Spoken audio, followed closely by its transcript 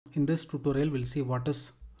in this tutorial we'll see what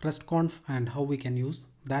is RESTCONF and how we can use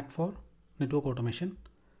that for network automation.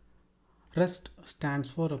 REST stands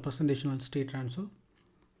for representational state transfer.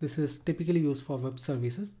 This is typically used for web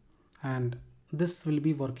services, and this will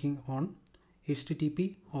be working on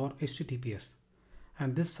HTTP or HTTPS,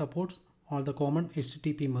 and this supports all the common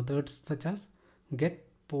HTTP methods such as get,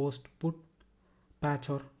 post, put, patch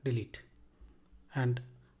or delete. And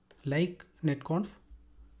like netconf,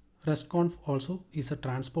 RESTCONF also is a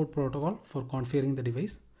transport protocol for configuring the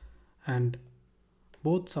device, and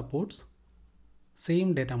both supports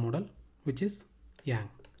same data model, which is YANG.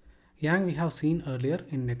 YANG we have seen earlier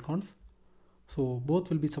in netconf, so both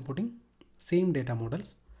will be supporting same data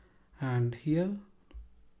models. And here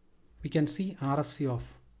we can see RFC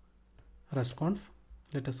of RESTCONF.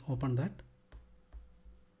 Let us open that,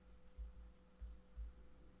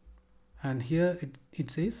 and here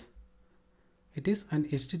it says it is an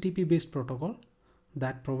HTTP based protocol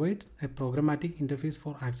that provides a programmatic interface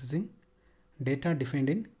for accessing data defined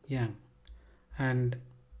in YANG, and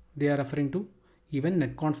they are referring to even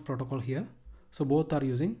netconf protocol here. So both are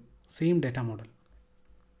using same data model.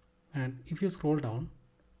 And if you scroll down,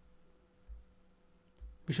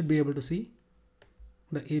 we should be able to see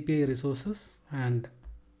the API resources and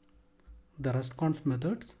the RESTCONF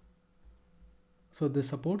methods. So this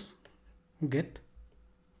supports get,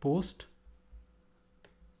 post,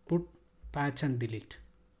 put, patch and delete.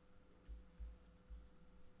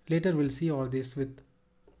 Later we'll see all this with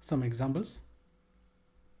some examples.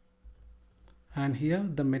 And here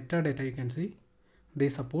the metadata, you can see they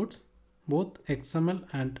support both XML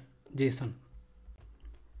and JSON.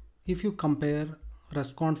 If you compare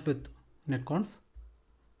RESTCONF with netconf,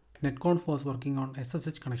 netconf was working on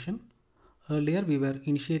SSH connection. Earlier we were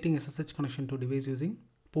initiating SSH connection to device using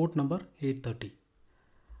port number 830.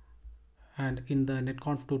 And in the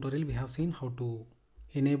netconf tutorial we have seen how to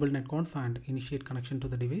enable netconf and initiate connection to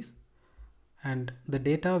the device. And the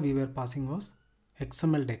data we were passing was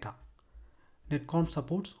XML data. Netconf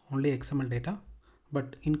supports only XML data,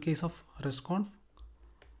 but in case of RESTCONF,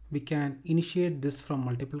 we can initiate this from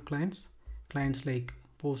multiple clients like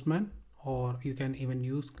Postman, or you can even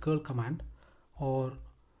use curl command, or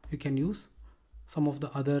you can use some of the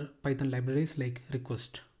other Python libraries like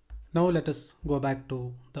request. Now let us go back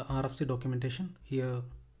to the RFC documentation. Here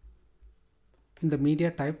in the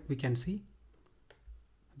media type, we can see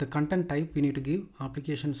the content type we need to give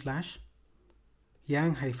application /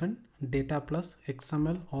 yang-data plus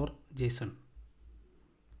XML or JSON.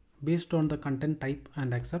 Based on the content type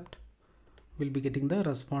and accept, we'll be getting the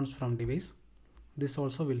response from device. This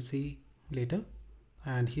also we'll see later.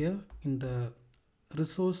 And here in the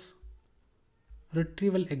resource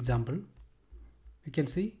retrieval example, we can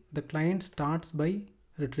see the client starts by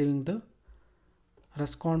retrieving the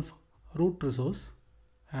RESTCONF root resource,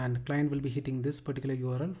 and client will be hitting this particular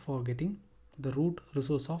URL for getting the root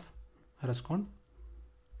resource of RESTCONF,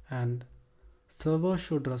 and server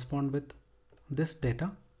should respond with this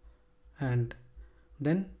data. And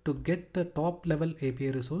then to get the top level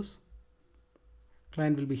API resource,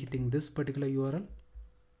 client will be hitting this particular URL,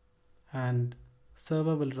 and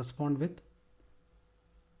server will respond with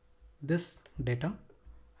this data.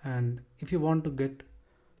 And if you want to get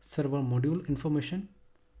server module information,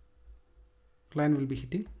 client will be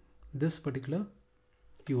hitting this particular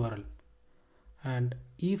URL. And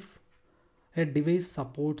if a device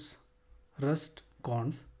supports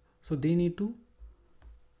RESTCONF, so they need to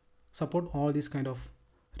support all these kind of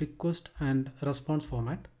request and response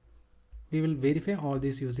format. We will verify all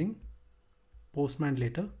this using Postman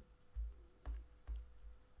later.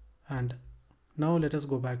 And now let us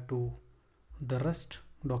go back to the REST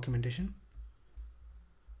documentation.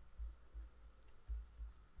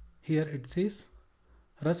 Here it says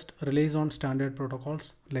REST relies on standard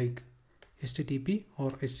protocols like HTTP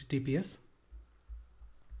or HTTPS,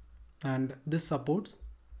 and this supports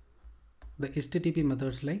the HTTP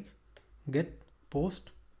methods like get,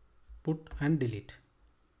 post, put and delete.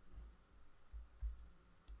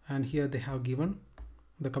 And here they have given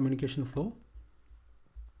the communication flow.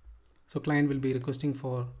 So client will be requesting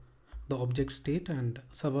for the object state, and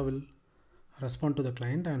server will respond to the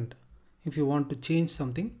client. And if you want to change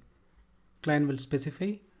something, client will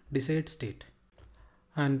specify desired state.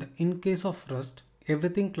 And in case of REST,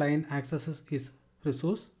 everything client accesses is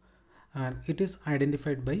resource, and it is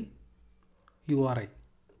identified by URI.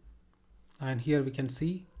 And here we can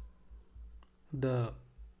see the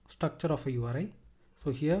structure of a URI.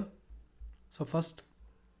 So here, so first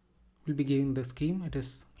we'll be giving the scheme, it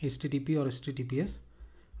is HTTP or HTTPS.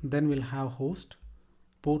 Then we'll have host,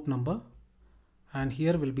 port number, and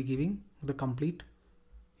here we'll be giving the complete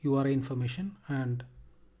URI information, and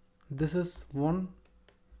this is one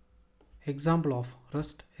example of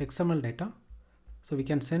REST XML data. So we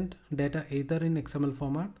can send data either in XML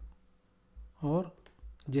format or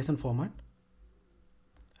JSON format,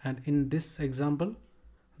 and in this example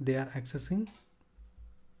they are accessing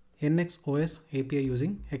NX-OS API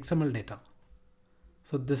using XML data.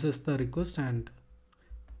 So this is the request and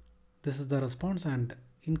this is the response, and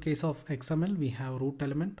in case of XML we have root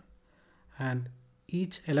element and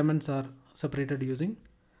each elements are separated using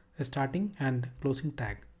a starting and closing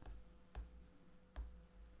tag.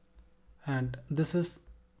 And this is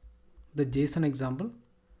the JSON example.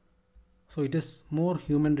 So it is more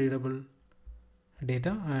human readable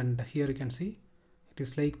data, and here you can see it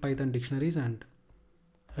is like Python dictionaries, and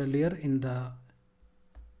earlier in the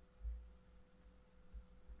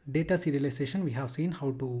data serialization we have seen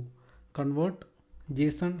how to convert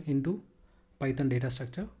JSON into Python data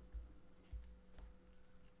structure.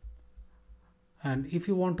 And if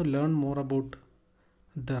you want to learn more about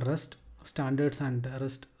the REST standards and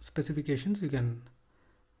REST specifications, you can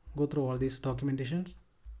go through all these documentations,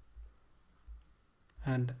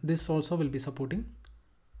 and this also will be supporting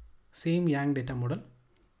same Yang data model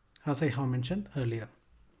as I have mentioned earlier.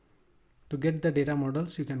 To get the data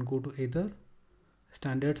models, you can go to either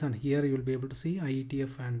standards, and here you will be able to see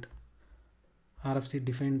IETF and RFC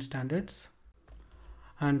defined standards.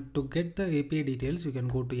 And to get the API details, you can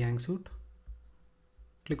go to Yang suite,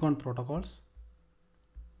 click on protocols,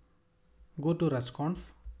 go to RESTCONF,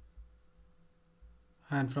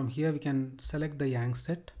 and from here we can select the Yang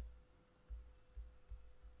set,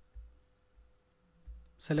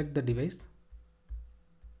 select the device.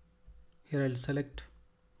 Here I'll select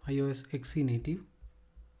iOS XE native,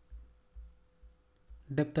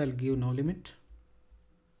 depth I'll give no limit,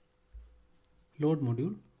 load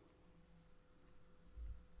module,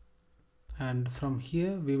 and from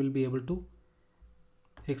here we will be able to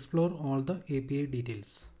explore all the API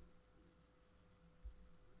details.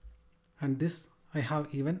 And this I have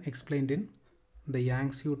even explained in the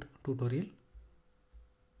Yang suite tutorial,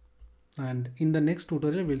 and in the next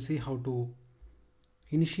tutorial we'll see how to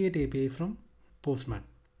initiate API from Postman.